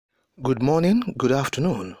Good morning, good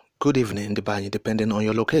afternoon, good evening, depending on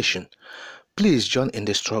your location. Please join in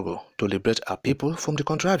the struggle to liberate our people from the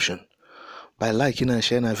contraption by liking and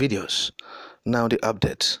sharing our videos. Now the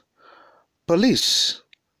update. Police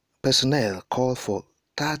personnel call for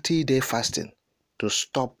 30-day fasting to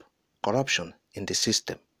stop corruption in the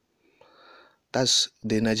system. That's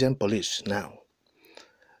the Nigerian police now.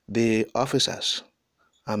 The officers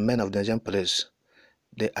and men of the Nigerian police,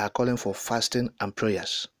 they are calling for fasting and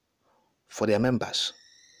prayers for their members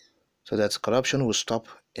so that corruption will stop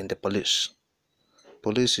in the police.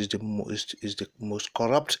 Police is the most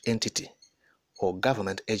corrupt entity or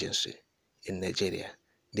government agency in Nigeria.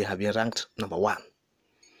 They have been ranked number one.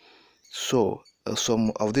 So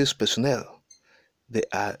some of these personnel, they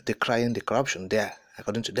are decrying the corruption there.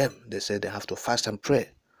 According to them, they say they have to fast and pray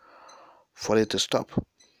for it to stop.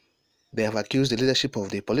 They have accused the leadership of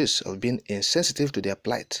the police of being insensitive to their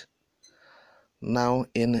plight. Now,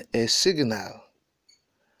 in a signal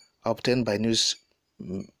obtained by news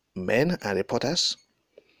men and reporters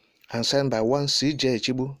and signed by one C.J.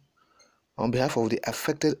 Chibu on behalf of the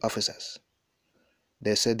affected officers,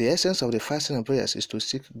 they said the essence of the fasting and prayers is to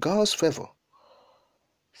seek God's favor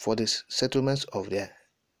for the settlements of their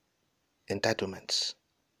entitlements.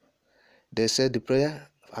 They said the prayer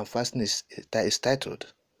and fasting is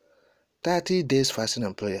titled 30 Days Fasting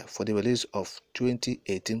and Prayer for the release of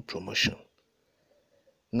 2018 promotion.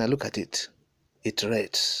 Now look at it. It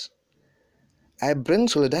reads, I bring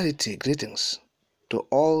solidarity greetings to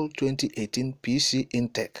all 2018 PC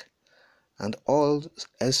intake and all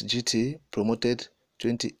SGT promoted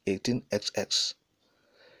 2018 XX.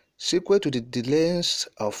 Sequel to the delays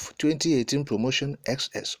of 2018 promotion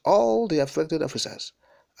XS, all the affected officers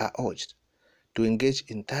are urged to engage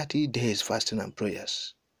in 30 days fasting and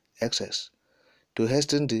prayers XS to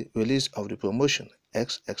hasten the release of the promotion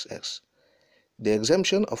XXX. The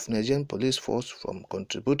exemption of Nigerian police force from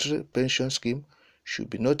contributory pension scheme should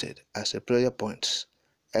be noted as a prayer point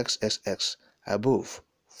XXX above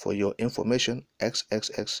for your information.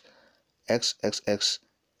 XXX, XXX,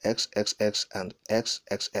 XXX and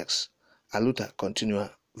XXX. Aluta Continua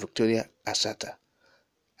Victoria Asata.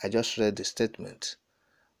 I just read the statement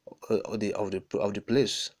of the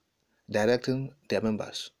police directing their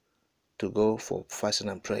members to go for fasting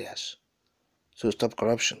and prayers to stop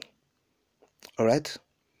corruption. All right.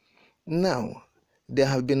 Now, there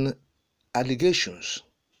have been allegations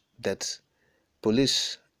that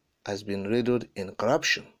police has been riddled in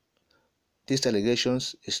corruption. These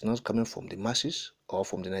allegations is not coming from the masses or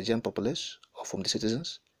from the Nigerian populace or from the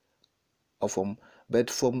citizens but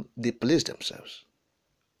from the police themselves.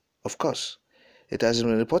 Of course, it has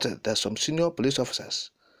been reported that some senior police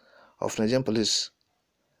officers of Nigerian police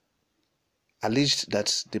alleged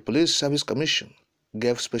that the Police Service Commission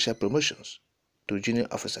gave special promotions to junior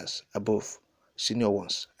officers above senior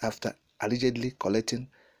ones after allegedly collecting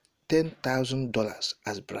 $10,000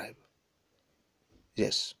 as bribe.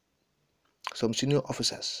 Yes, some senior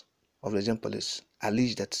officers of the Nigerian police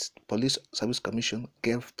alleged that Police Service Commission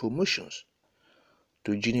gave promotions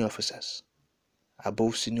to junior officers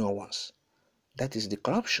above senior ones. That is the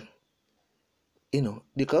corruption.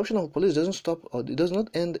 The corruption of police doesn't stop, or it does not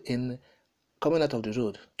end in coming out of the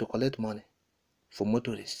road to collect money for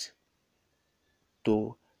motorists,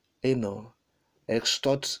 to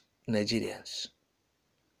extort Nigerians,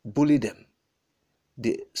 bully them.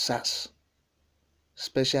 The SAS,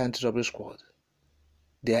 Special Anti-Robbery Squad,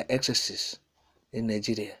 their excesses in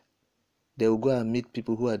Nigeria. They will go and meet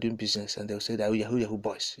people who are doing business and they will say that Yahoo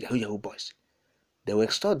boys, Yahoo boys. They will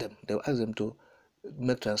extort them. They will ask them to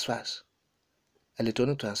make transfers,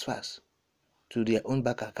 electronic transfers to their own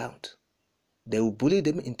bank account. They will bully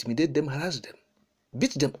them, intimidate them, harass them,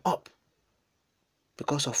 beat them up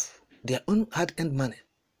because of their own hard-earned money.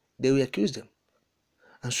 They will accuse them.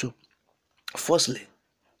 And so, firstly,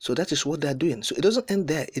 so that is what they are doing. So it doesn't end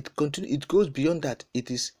there. It continues. It goes beyond that. It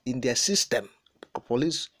is in their system.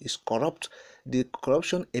 Police is corrupt. The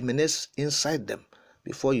corruption emanates inside them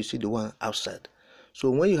before you see the one outside. So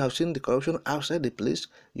when you have seen the corruption outside the police,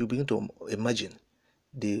 you begin to imagine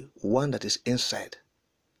the one that is inside.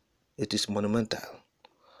 It is monumental.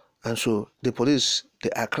 And so the police, they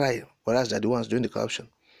are crying, whereas they are the ones doing the corruption.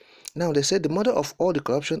 Now they said the mother of all the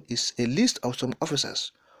corruption is a list of some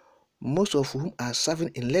officers, most of whom are serving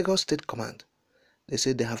in Lagos State Command. They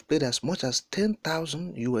said they have paid as much as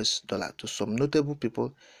 $10,000 to some notable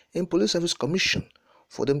people in Police Service Commission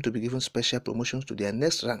for them to be given special promotions to their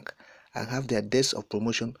next rank and have their dates of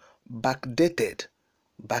promotion backdated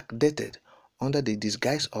under the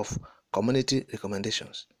disguise of community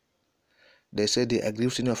recommendations. They said the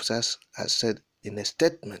aggrieved senior officers has said in a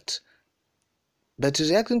statement But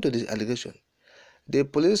reacting to the allegation, the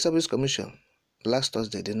Police Service Commission last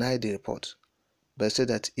Thursday denied the report, but said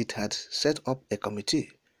that it had set up a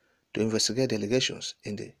committee to investigate the allegations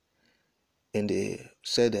in the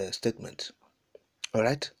said statement. All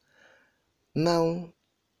right. Now,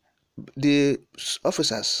 the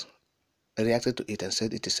officers reacted to it and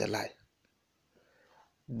said it is a lie.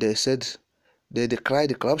 They said they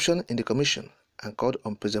decried the corruption in the commission and called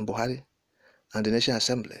on President Buhari and the National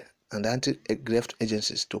Assembly and the anti-graft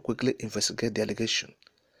agencies to quickly investigate the allegation.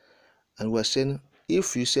 And we are saying,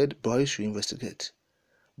 if you said Buhari should investigate,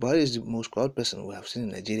 Buhari is the most corrupt person we have seen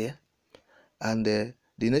in Nigeria, and the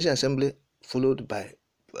National Assembly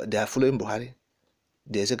they are following Buhari,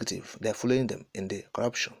 the executive, they are following them in the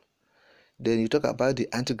corruption. Then you talk about the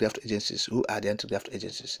anti-graft agencies. Who are the anti-graft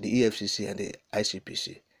agencies? The EFCC and the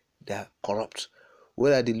ICPC. They are corrupt.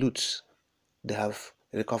 Where are the loots they have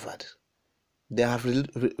recovered? They have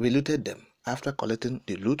relooted them after collecting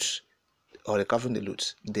the loots or recovering the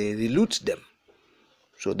loots. They reloot them.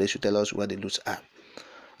 So they should tell us where the loots are.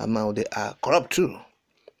 And now they are corrupt too.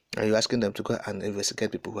 Are you asking them to go and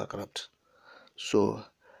investigate people who are corrupt? So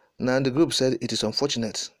now the group said it is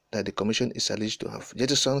unfortunate that the commission is alleged to have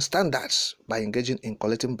jettisoned standards by engaging in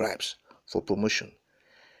collecting bribes for promotion.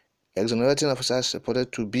 Exonerating officers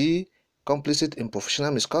reported to be complicit in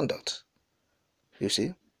professional misconduct. You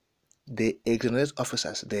see, they exonerate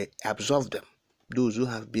officers, they absolve them, those who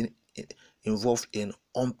have been involved in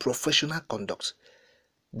unprofessional conduct.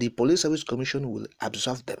 The Police Service Commission will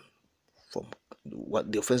absolve them from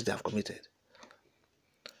what the offense they have committed.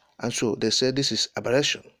 And so they say this is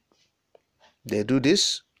aberration. They do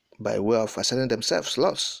this by way of assigning themselves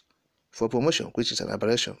slots for promotion, which is an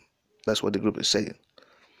aberration. That's what the group is saying.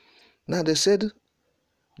 Now they said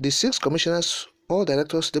the 6 commissioners, all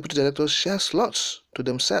directors, deputy directors share slots to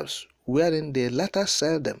themselves, wherein they later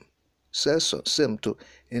sell some to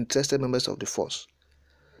interested members of the force.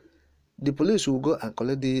 The police will go and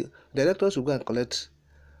collect, the directors will go and collect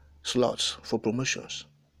slots for promotions.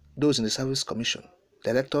 Those in the service commission,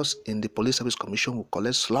 directors in the Police Service Commission will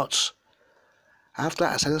collect slots. After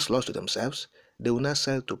assigning slots to themselves, they will now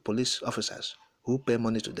sell to police officers who pay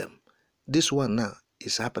money to them. This one now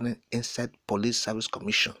is happening inside Police Service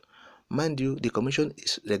Commission. Mind you, the commission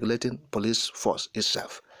is regulating police force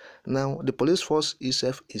itself. Now, the police force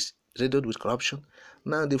itself is riddled with corruption.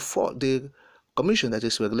 Now, the commission that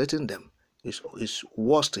is regulating them is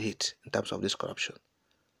worse to hit in terms of this corruption.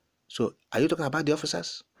 So, are you talking about the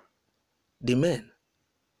officers, the men,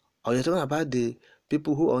 or you're talking about the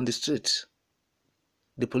people who are on the streets,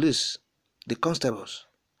 the police, the constables?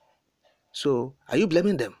 So, are you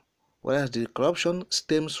blaming them? Whereas the corruption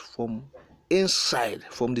stems from inside,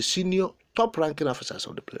 from the senior top-ranking officers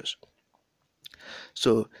of the police.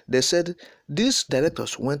 So they said these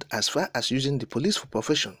directors went as far as using the police for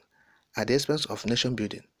profession at the expense of nation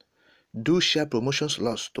building, do share promotions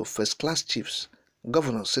laws to first-class chiefs,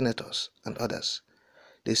 governors, senators, and others.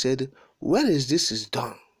 They said, where is this is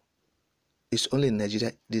done? It's only in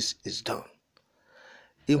Nigeria this is done.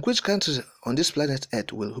 In which country on this planet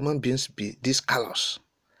Earth will human beings be this callous,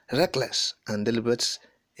 reckless, and deliberate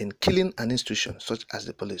in killing an institution such as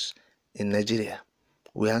the police? In Nigeria,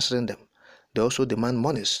 we're answering them. They also demand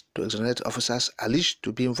monies to exonerate officers alleged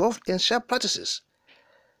to be involved in sharp practices.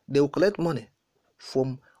 They will collect money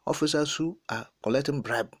from officers who are collecting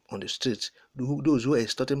bribe on the streets, those who are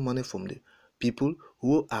extorting money from the people,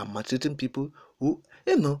 who are maltreating people, who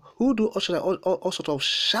do all sorts of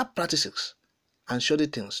sharp practices and shoddy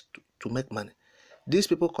things to make money. These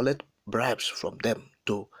people collect bribes from them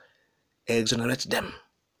to exonerate them.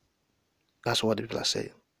 That's what the people are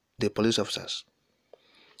saying, the police officers.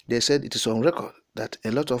 They said it is on record that a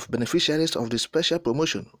lot of beneficiaries of the special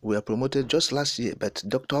promotion were promoted just last year but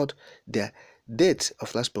doctored their date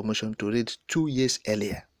of last promotion to read 2 years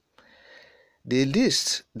earlier. The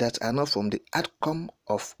lists that are not from the outcome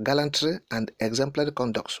of gallantry and exemplary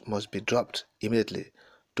conduct must be dropped immediately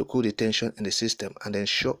to cool the tension in the system and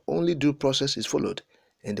ensure only due process is followed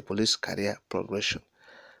in the police career progression.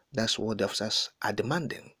 That's what the officers are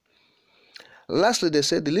demanding. Lastly, they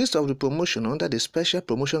said the list of the promotion under the special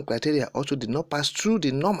promotion criteria also did not pass through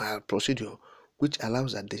the normal procedure, which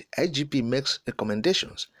allows that the IGP makes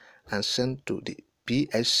recommendations and send to the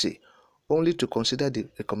PSC only to consider the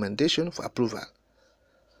recommendation for approval.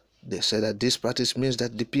 They said that this practice means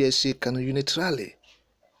that the PSC can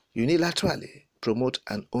unilaterally promote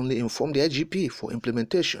and only inform the IGP for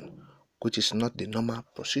implementation, which is not the normal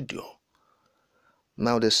procedure.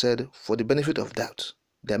 Now they said, for the benefit of doubt,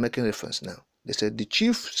 they are making reference now. They said the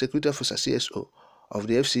Chief Security Officer CSO of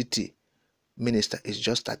the FCT minister is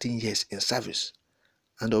just 13 years in service,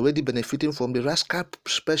 and already benefiting from the rascal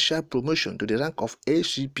special promotion to the rank of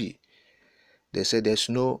ACP. They said there's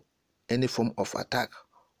no any form of attack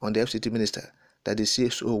on the FCT minister, that the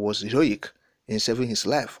CSO was heroic in saving his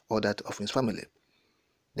life or that of his family.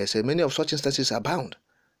 They say many of such instances abound,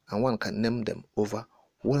 and one can name them over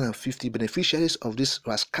 150 beneficiaries of this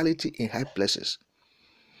rascality in high places.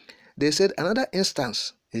 They said another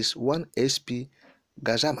instance is one SP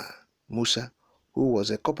Gazama Musa, who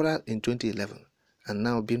was a corporal in 2011 and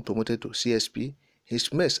now being promoted to CSP.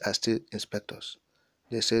 His mates are still inspectors.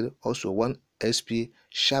 They said also one SP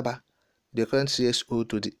Shaba, the current CSO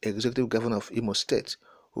to the executive governor of Imo State,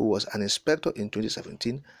 who was an inspector in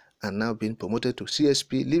 2017 and now being promoted to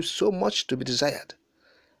CSP, leaves so much to be desired.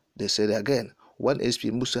 They said again, one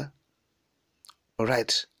SP Musa,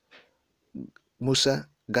 Musa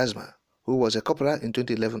Gazma, who was a corporal in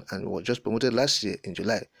 2011 and was just promoted last year in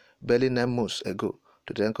July, barely 9 months ago,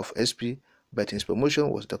 to the rank of SP, but his promotion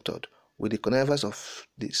was doctored with the connivance of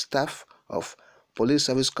the staff of Police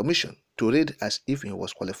Service Commission to read as if he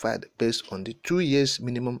was qualified based on the 2 years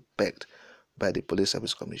minimum pegged by the Police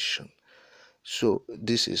Service Commission. So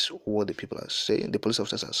this is what the people are saying, the police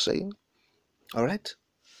officers are saying. All right?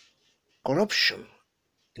 Corruption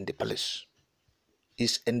in the police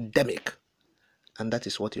is endemic, and that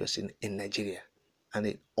is what you are seeing in Nigeria and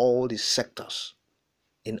in all the sectors,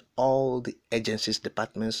 in all the agencies,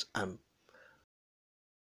 departments, and